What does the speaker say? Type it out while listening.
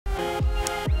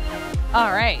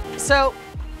All right, so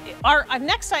our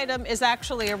next item is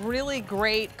actually a really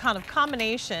great kind of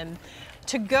combination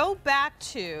to go back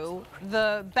to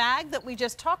the bag that we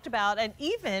just talked about, and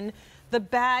even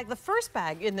the first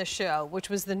bag in the show, which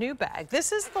was the new bag.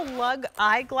 This is the Lug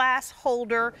Eyeglass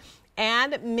holder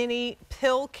and mini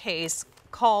pill case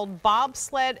called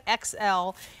Bobsled XL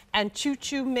and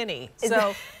ChooChooMini.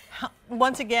 So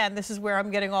once again, this is where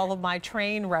I'm getting all of my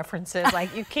train references.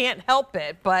 Like, you can't help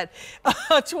it, but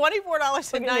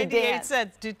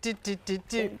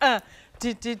 $24.98.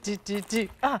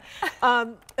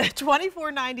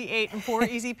 $24.98 and 4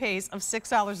 easy pays of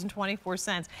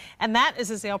 $6.24. And that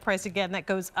is a sale price, again, that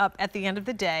goes up at the end of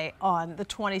the day on the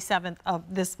 27th of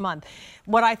this month.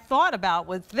 What I thought about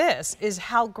with this is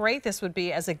how great this would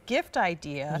be as a gift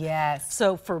idea. Yes.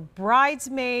 So for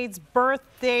bridesmaids,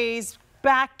 birthdays,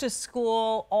 back to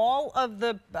school, all of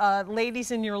the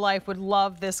ladies in your life would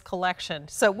love this collection.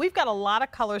 So we've got a lot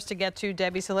of colors to get to,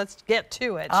 Debbie, so let's get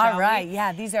to it, all right,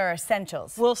 yeah, these are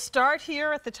essentials. We'll start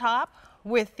here at the top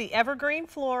with the evergreen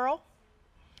floral,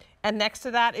 and next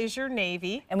to that is your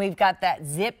navy. And we've got that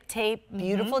zip tape,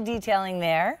 beautiful detailing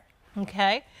there.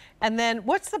 Okay, and then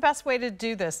what's the best way to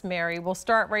do this, Mary? We'll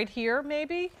start right here,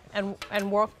 maybe, and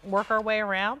work our way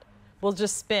around. We'll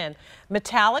just spin.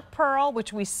 Metallic pearl,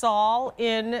 which we saw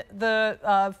in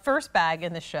the first bag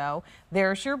in the show.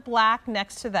 There's your black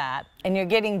next to that. And you're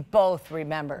getting both,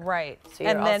 remember. Right. So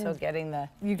you're also getting the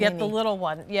You get the little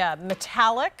one. Yeah,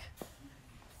 metallic.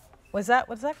 What's that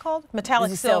called?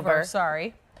 Metallic silver,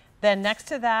 sorry. Then next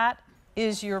to that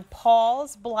is your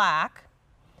Paul's black.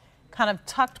 Kind of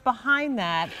tucked behind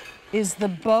that is the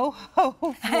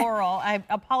boho floral. I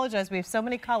apologize, we have so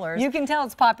many colors. You can tell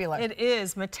it's popular. It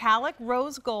is. Metallic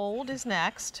rose gold is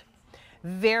next.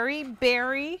 Very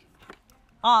berry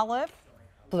olive.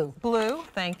 Blue. Blue,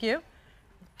 thank you.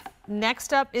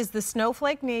 Next up is the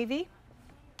snowflake navy.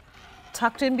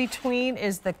 Tucked in between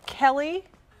is the Kelly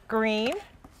green.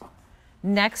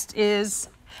 Next is,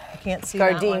 I can't see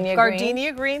Gardenia that one.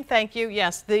 Gardenia green, thank you.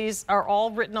 Yes, these are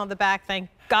all written on the back, thank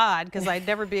God, because I'd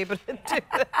never be able to do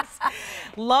this.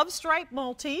 Love Stripe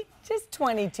Multi. Just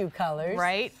 22 colors.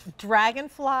 Right.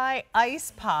 Dragonfly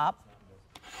Ice Pop.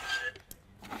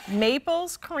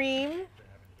 Maples Cream.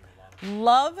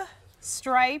 Love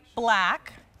Stripe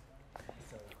Black.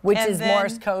 Which is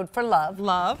Morse code for love.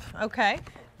 Love, okay.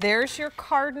 There's your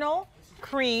Cardinal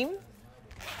Cream.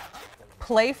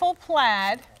 Playful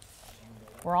Plaid.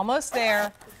 We're almost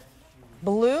there.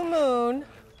 Blue Moon.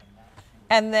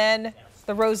 And then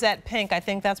the Rosette Pink. I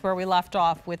think that's where we left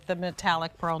off with the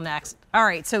metallic pearl next. All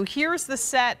right, so here's the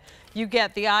set. You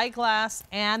get the eyeglass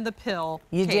and the pill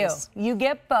case. You do. You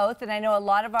get both, and I know a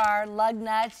lot of our lug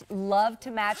nuts love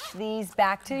to match these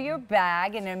back to your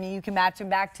bag, and I mean, you can match them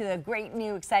back to the great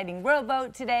new exciting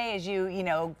rowboat today as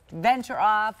you venture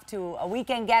off to a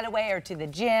weekend getaway or to the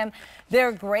gym.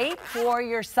 They're great for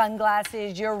your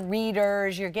sunglasses, your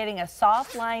readers. You're getting a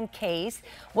soft line case.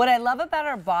 What I love about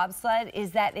our bobsled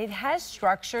is that it has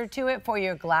structure to it for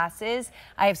your glasses.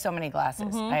 I have so many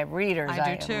glasses. I have readers.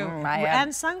 I do too.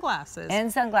 And sunglasses.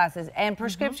 And sunglasses, and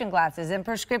prescription glasses, and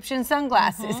prescription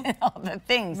sunglasses, and all the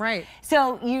things. Right.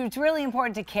 So it's really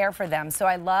important to care for them. So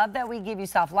I love that we give you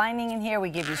soft lining in here.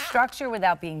 We give you structure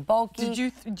without being bulky. Do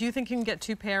you think you can get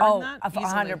 2 pairs in that?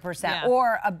 100%. Yeah.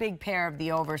 Or a big pair of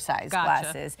the oversized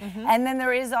glasses. And then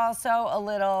there is also a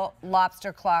little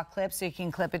lobster claw clip, so you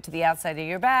can clip it to the outside of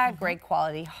your bag. Great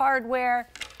quality hardware.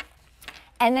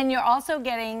 And then you're also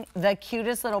getting the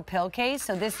cutest little pill case.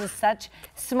 So this is such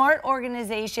smart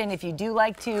organization. If you do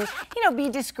like to, be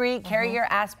discreet, carry your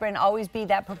aspirin, always be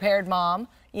that prepared mom,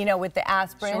 with the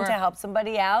aspirin to help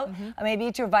somebody out. Maybe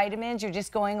it's your vitamins, you're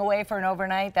just going away for an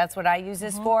overnight. That's what I use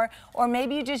this for. Or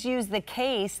maybe you just use the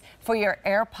case for your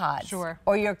AirPods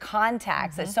or your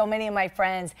contacts. So many of my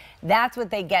friends, that's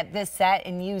what they get this set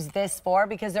and use this for,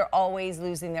 because they're always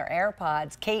losing their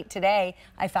AirPods. Kate today,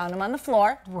 I found them on the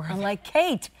floor. I'm like,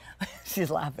 Kate,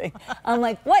 she's laughing. I'm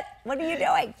like, what are you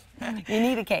doing? You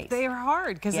need a case. They are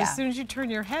hard because as soon as you turn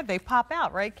your head, they pop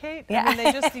out, right, Kate? Yeah. I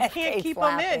mean, you can't keep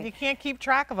them in. You can't keep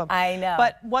track of them. I know.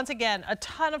 But once again, a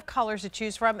ton of colors to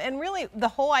choose from. And really, the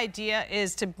whole idea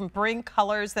is to bring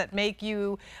colors that make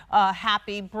you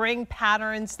happy, bring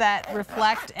patterns that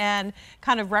reflect and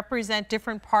kind of represent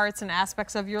different parts and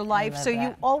aspects of your life. So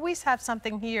you always have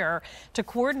something here to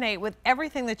coordinate with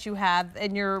everything that you have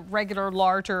in your regular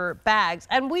larger bags.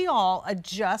 And we all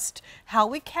adjust how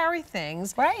we carry carry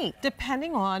things. Right.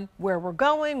 Depending on where we're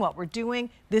going, what we're doing.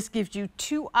 This gives you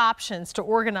 2 options to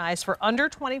organize for under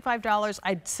 $25.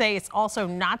 I'd say it's also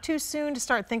not too soon to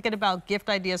start thinking about gift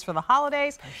ideas for the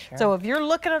holidays. Sure. So if you're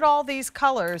looking at all these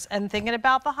colors and thinking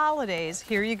about the holidays,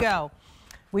 here you go.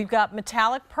 We've got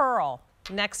metallic pearl.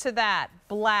 Next to that,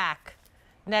 black.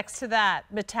 Next to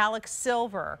that, metallic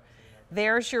silver.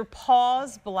 There's your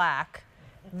paws black.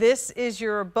 This is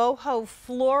your boho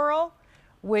floral,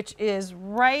 which is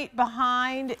right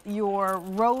behind your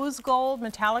rose gold,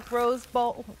 metallic rose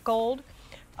gold,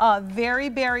 very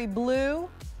berry blue,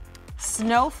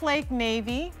 snowflake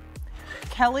navy,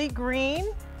 Kelly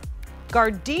green,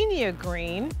 gardenia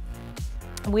green.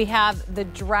 We have the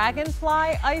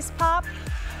dragonfly ice pop,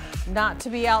 not to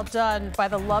be outdone by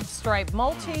the love stripe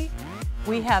multi.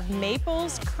 We have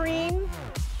maples cream,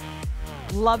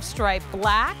 love stripe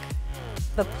black,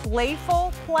 the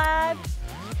playful plaid,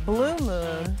 blue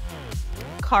moon,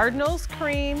 cardinals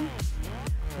cream,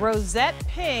 rosette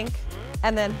pink,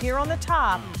 and then here on the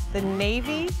top, the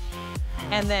navy,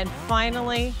 and then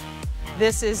finally,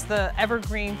 this is the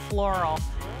evergreen floral.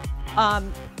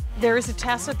 There is a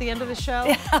test at the end of the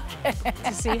show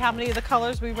to see how many of the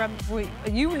colors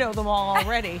you know them all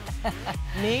already.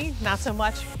 Me, not so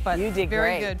much, but you did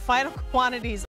very great. good. Final quantities.